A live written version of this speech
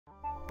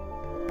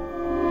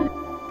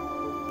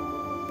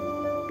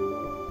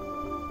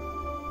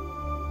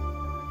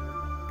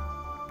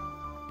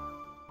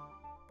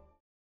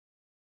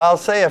I'll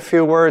say a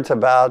few words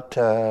about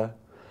the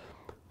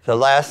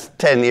last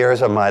 10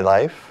 years of my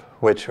life,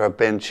 which have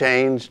been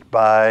changed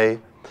by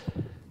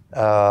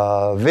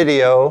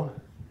video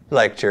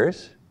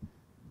lectures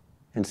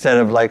instead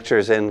of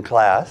lectures in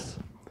class.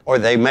 Or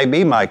they may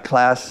be my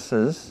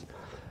classes,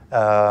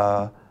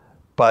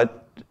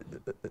 but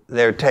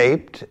they're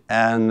taped,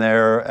 and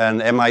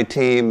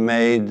MIT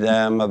made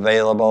them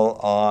available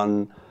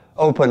on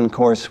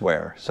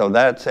OpenCourseware. So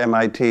that's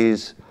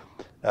MIT's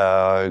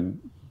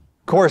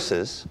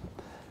courses,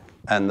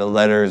 and the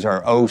letters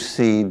are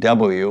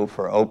OCW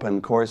for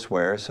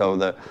OpenCourseware. So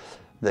the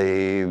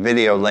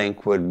video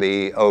link would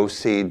be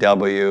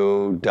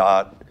ocw.mit.edu.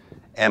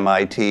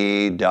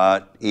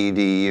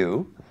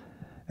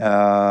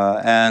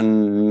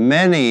 And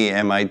many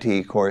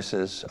MIT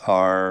courses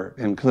are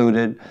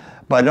included,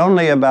 but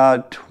only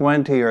about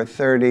 20 or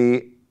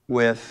 30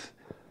 with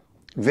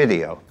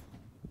video.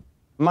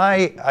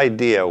 My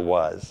idea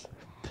was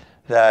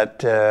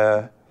that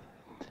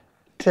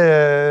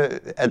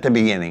at the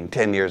beginning,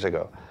 10 years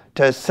ago,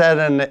 to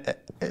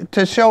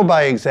show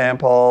by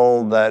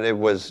example that it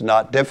was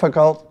not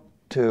difficult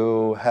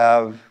to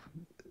have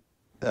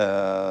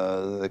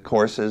the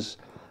courses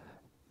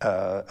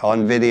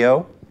on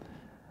video,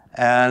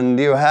 and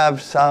you have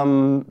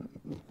some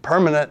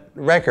permanent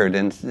record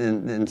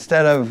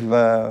instead of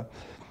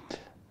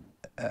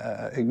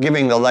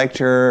giving the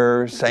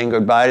lecture, saying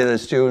goodbye to the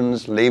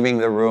students, leaving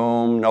the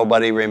room,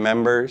 nobody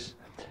remembers.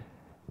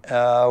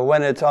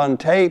 When it's on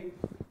tape,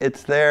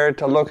 it's there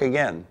to look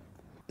again.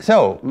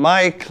 So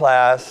my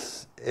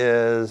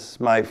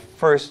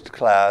first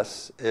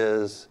class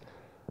is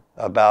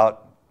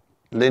about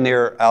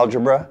linear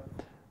algebra,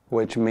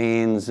 which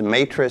means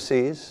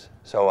matrices.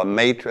 So a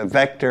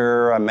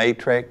vector, a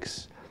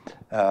matrix,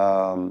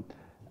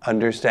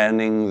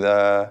 understanding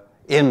the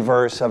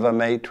inverse of a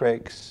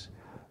matrix,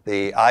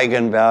 the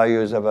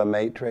eigenvalues of a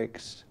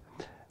matrix,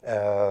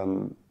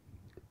 the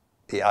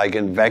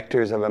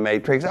eigenvectors of a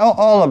matrix,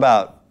 all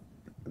about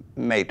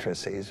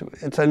matrices.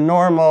 It's a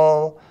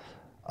normal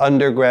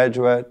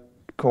undergraduate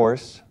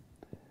course.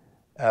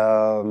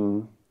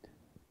 It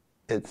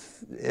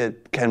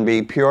can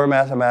be pure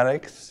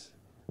mathematics.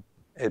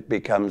 It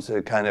becomes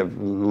a kind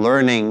of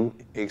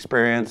learning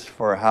experience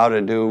for how to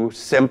do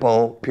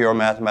simple pure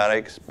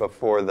mathematics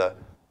before the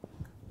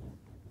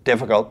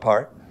difficult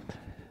part.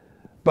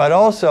 But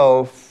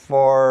also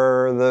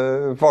for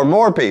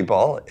more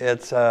people,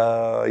 it's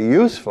a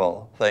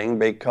useful thing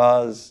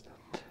because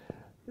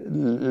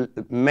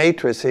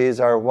matrices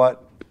are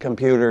what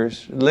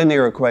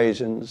linear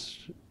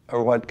equations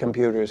are what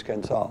computers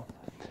can solve.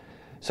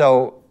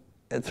 So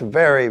it's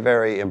very,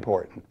 very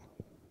important.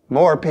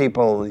 More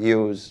people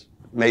use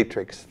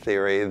matrix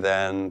theory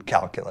than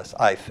calculus,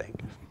 I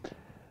think.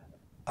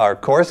 Our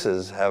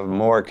courses have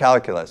more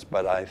calculus,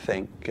 but I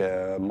think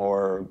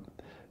more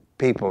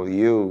people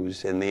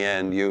in the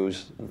end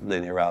use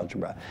linear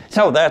algebra.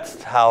 So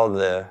that's how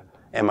the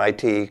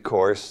MIT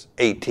course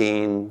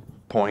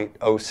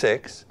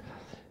 18.06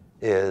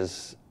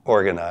 is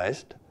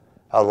organized.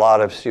 A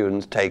lot of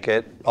students take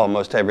it.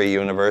 Almost every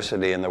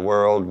university in the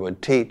world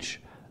would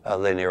teach a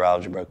linear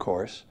algebra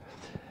course.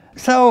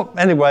 So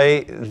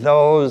anyway,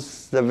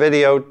 the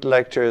video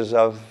lectures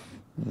of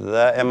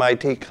the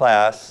MIT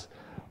class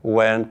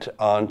went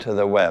onto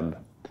the web,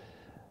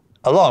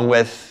 along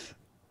with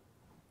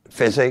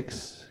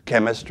physics,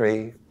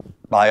 chemistry,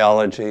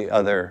 biology,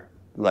 other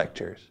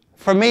lectures.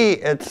 For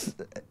me,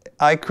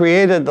 I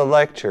created the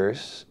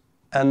lectures,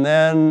 and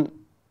then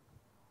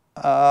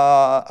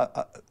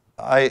I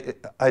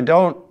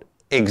don't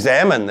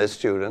examine the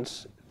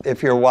students.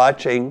 If you're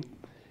watching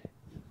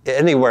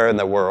anywhere in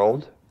the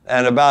world,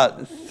 and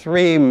about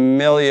 3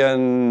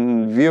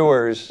 million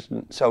viewers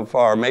so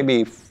far,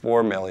 maybe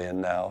 4 million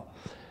now.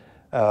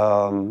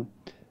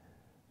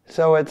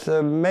 So it's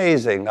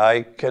amazing.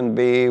 I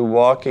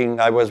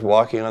was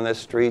walking on the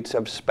streets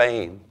of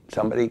Spain.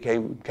 Somebody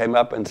came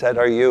up and said,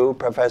 "Are you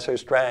Professor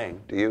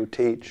Strang? Do you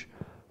teach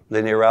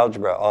linear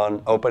algebra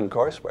on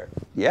OpenCourseware?"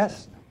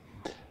 Yes.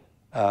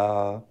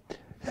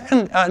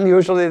 And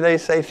usually they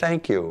say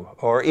thank you,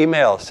 or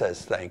email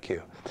says thank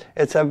you.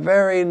 It's a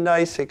very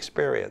nice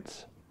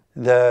experience.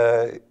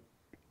 The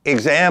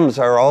exams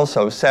are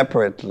also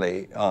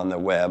separately on the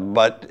web,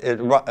 but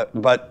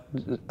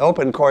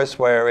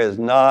OpenCourseware is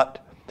not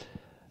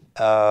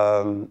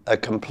a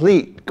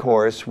complete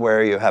course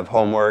where you have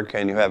homework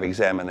and you have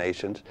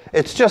examinations.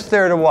 It's just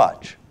there to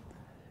watch.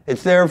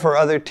 It's there for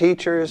other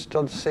teachers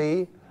to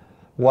see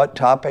what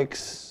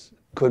topics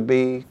could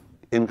be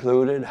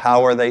included,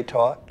 how are they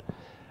taught.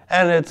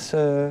 And it's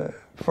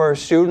for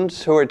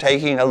students who are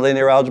taking a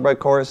linear algebra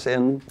course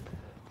in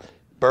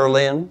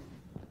Berlin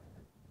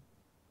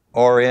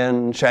or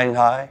in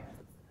Shanghai.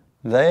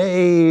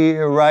 They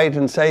write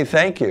and say,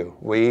 "Thank you.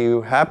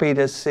 We're happy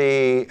to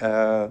see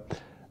a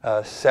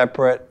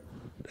separate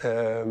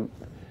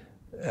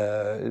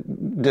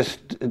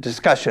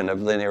discussion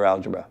of linear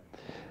algebra."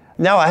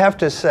 Now, I have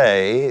to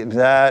say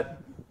that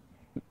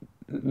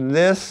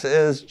this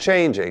is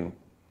changing.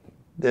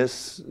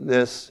 This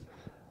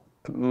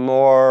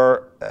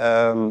more,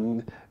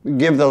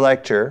 give the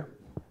lecture,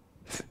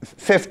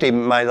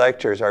 my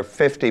lectures are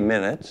 50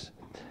 minutes,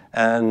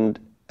 and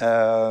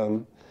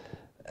let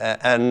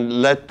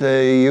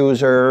the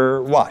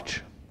user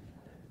watch.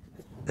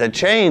 The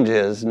change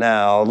is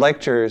now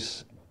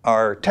lectures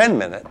are 10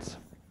 minutes.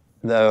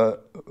 The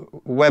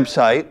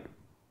website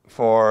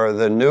for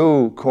the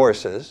new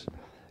courses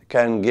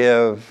can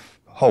give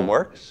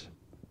homeworks.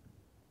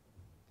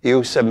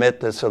 You submit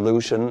the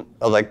solution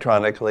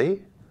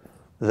electronically.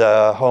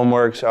 The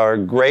homeworks are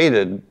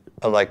graded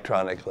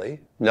electronically.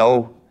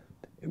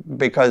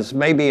 Because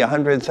maybe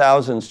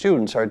 100,000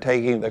 students are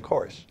taking the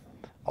course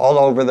all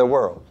over the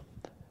world.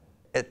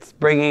 It's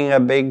bringing a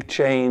big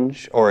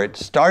change, or it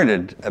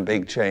started a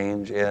big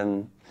change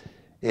in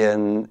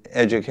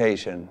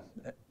education.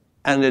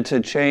 And it's a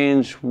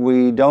change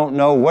we don't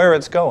know where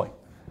it's going.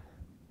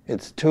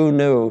 It's too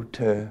new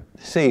to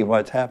see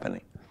what's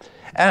happening.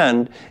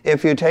 And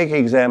if you take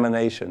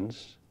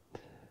examinations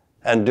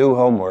and do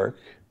homework,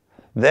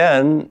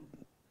 then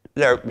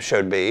there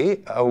should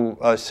be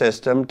a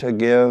system to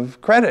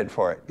give credit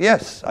for it.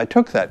 Yes, I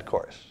took that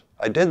course.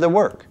 I did the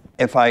work.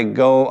 If I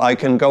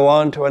can go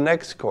on to a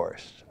next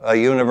course. A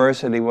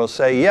university will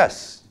say,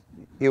 yes,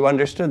 you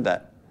understood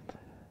that,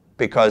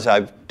 because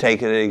I've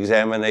taken an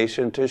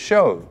examination to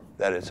show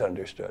that it's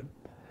understood.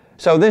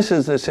 So this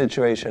is the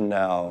situation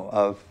now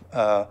of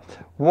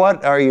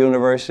what are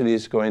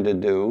universities going to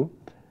do?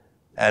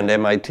 And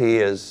MIT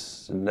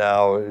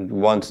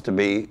wants to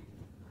be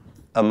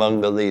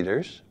among the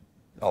leaders,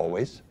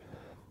 always,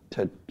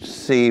 to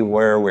see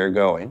where we're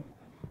going.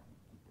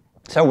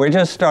 So we're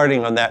just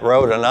starting on that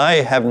road, and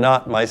I have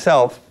not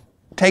myself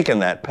taken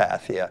that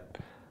path yet.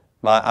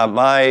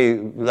 My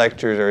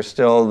lectures are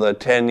still the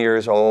 10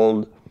 years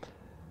old,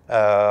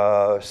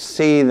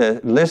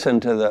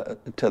 listen to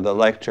the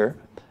lecture,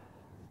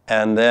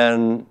 and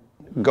then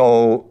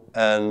go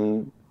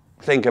and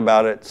think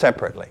about it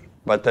separately.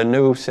 But the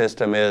new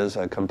system is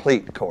a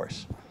complete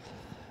course.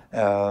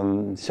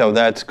 So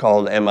that's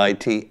called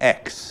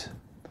MITx.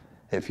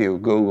 If you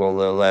Google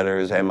the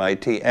letters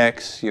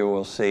MITx, you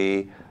will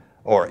see,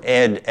 or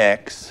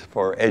edX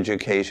for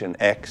Education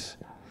X,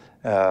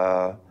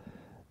 where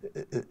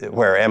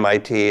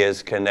MIT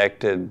is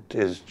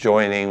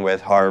joining with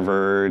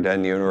Harvard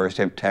and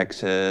University of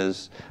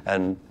Texas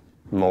and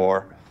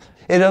more.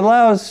 It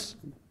allows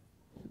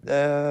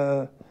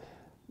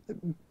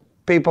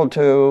people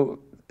to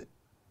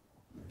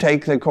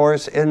take the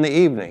course in the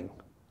evening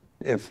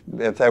if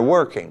they're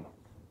working.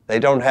 They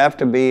don't have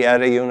to be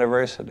at a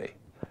university.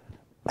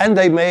 And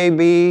they may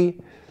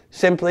be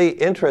simply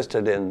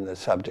interested in the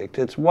subject.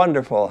 It's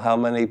wonderful how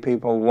many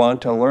people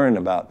want to learn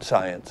about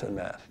science and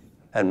math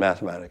and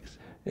mathematics.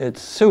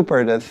 It's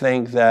super to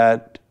think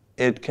that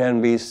it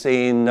can be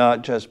seen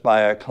not just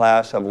by a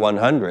class of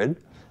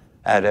 100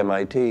 at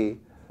MIT,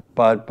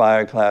 but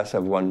by a class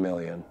of 1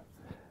 million.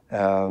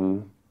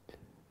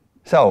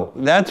 So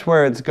that's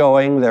where it's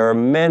going. There are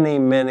many,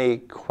 many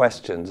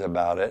questions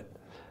about it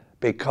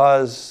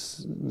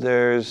because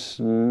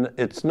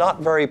it's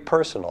not very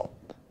personal.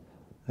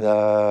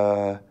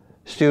 The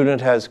student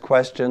has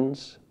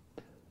questions,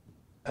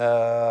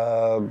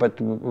 but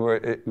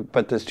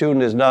the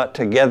student is not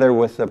together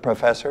with the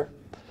professor,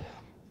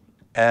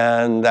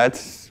 and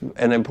that's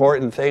an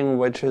important thing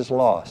which is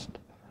lost.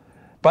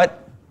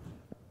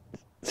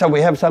 So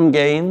we have some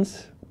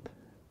gains,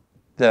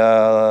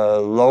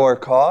 the lower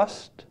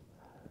cost,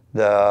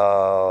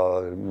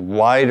 the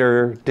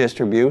wider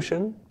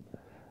distribution,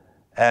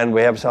 and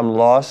we have some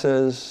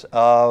losses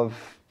of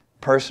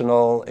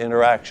personal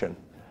interaction.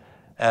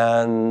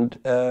 And,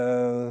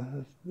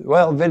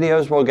 well,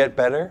 videos will get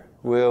better.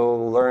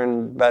 We'll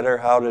learn better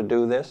how to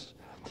do this.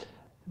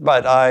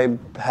 But I'm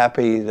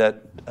happy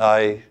that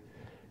I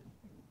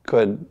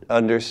could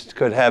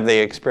have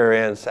the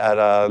experience at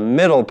a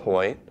middle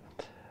point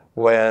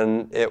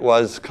when it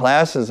was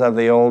classes of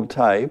the old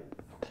type,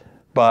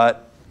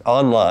 but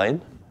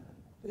online,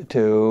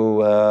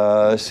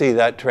 to see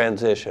that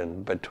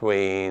transition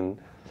between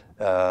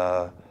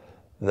the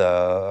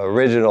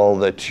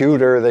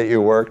tutor that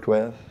you worked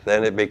with,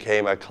 then it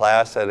became a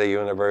class at a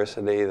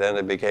university, then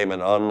it became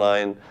an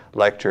online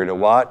lecture to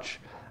watch,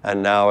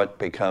 and now it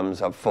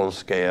becomes a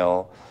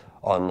full-scale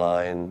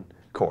online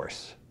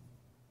course.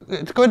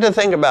 It's good to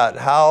think about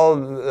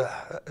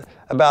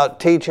about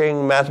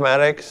teaching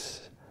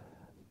mathematics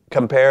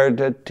compared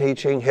to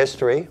teaching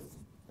history.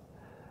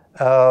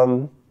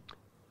 I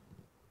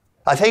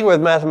think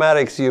with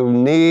mathematics you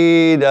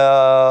need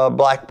a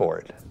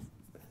blackboard.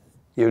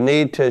 You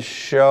need to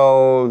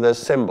show the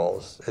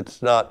symbols.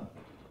 It's not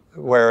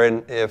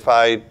wherein if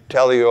I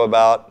tell you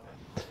about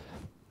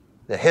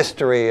the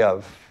history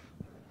of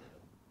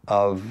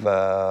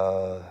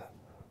the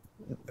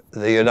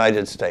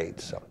United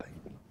States, something.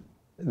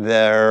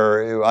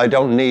 I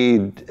don't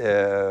need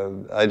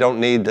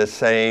the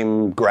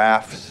same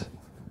graphs.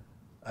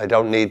 I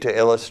don't need to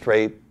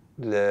illustrate.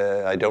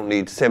 I don't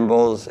need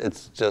symbols.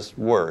 It's just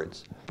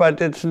words. But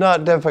it's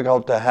not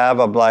difficult to have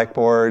a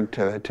blackboard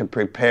to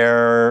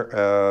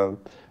prepare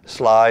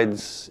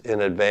slides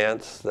in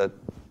advance that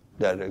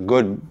are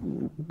good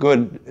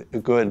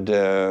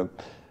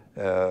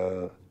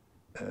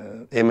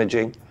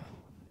imaging.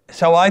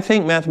 So I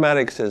think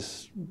mathematics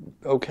is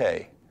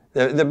okay.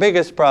 The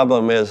biggest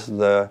problem is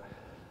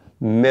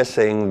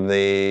missing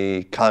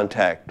the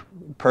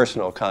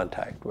personal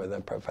contact with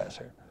a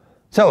professor.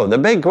 So the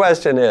big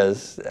question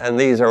is, and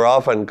these are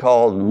often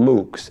called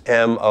MOOCs,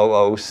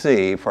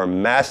 M-O-O-C, for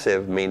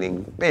massive,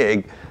 meaning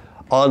big,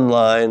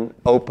 online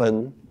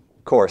open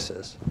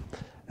courses.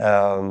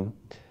 And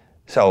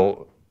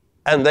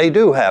they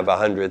do have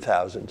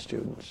 100,000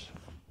 students.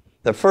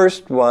 The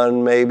first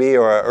one, maybe,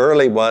 or an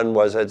early one,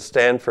 was at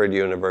Stanford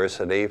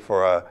University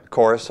for a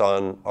course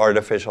on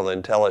artificial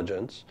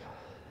intelligence.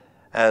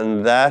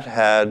 And that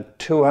had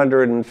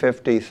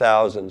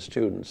 250,000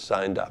 students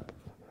signed up.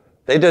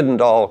 They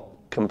didn't all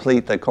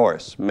complete the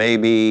course.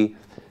 Maybe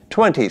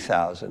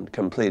 20,000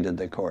 completed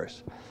the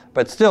course.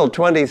 But still,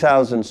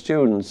 20,000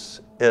 students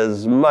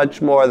is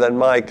much more than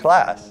my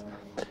class.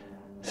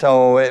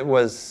 So it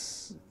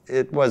was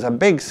a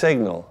big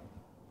signal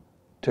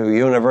to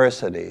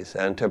universities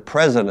and to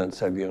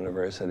presidents of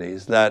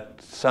universities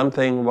that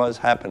something was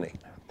happening.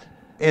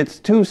 It's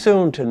too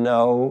soon to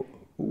know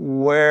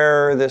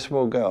where this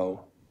will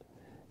go.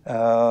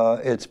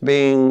 It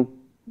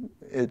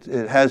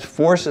has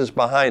forces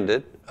behind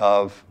it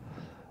of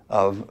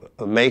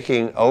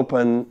making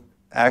open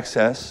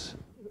access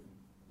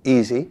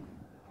easy,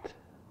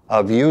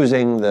 of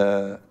using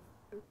the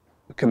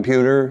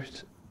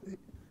computers,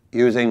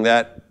 using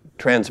that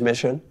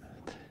transmission,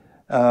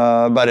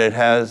 but it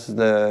has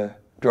the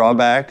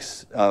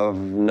drawbacks of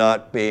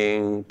not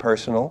being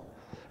personal.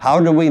 How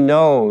do we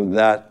know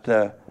that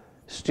the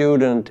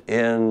student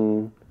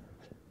in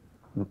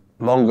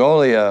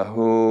Mongolia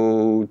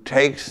who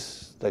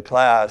takes the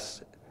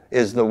class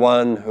is the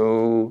one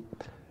who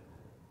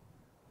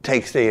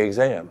takes the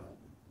exam?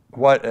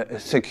 What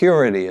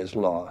security is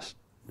lost?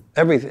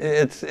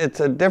 It's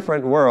a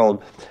different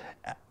world.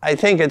 I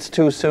think it's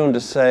too soon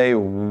to say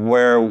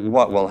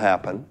what will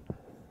happen.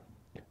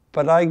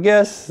 But I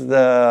guess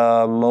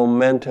the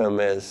momentum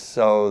is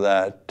so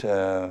that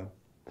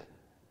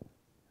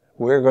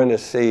we're going to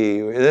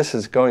see this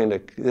is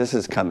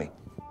coming.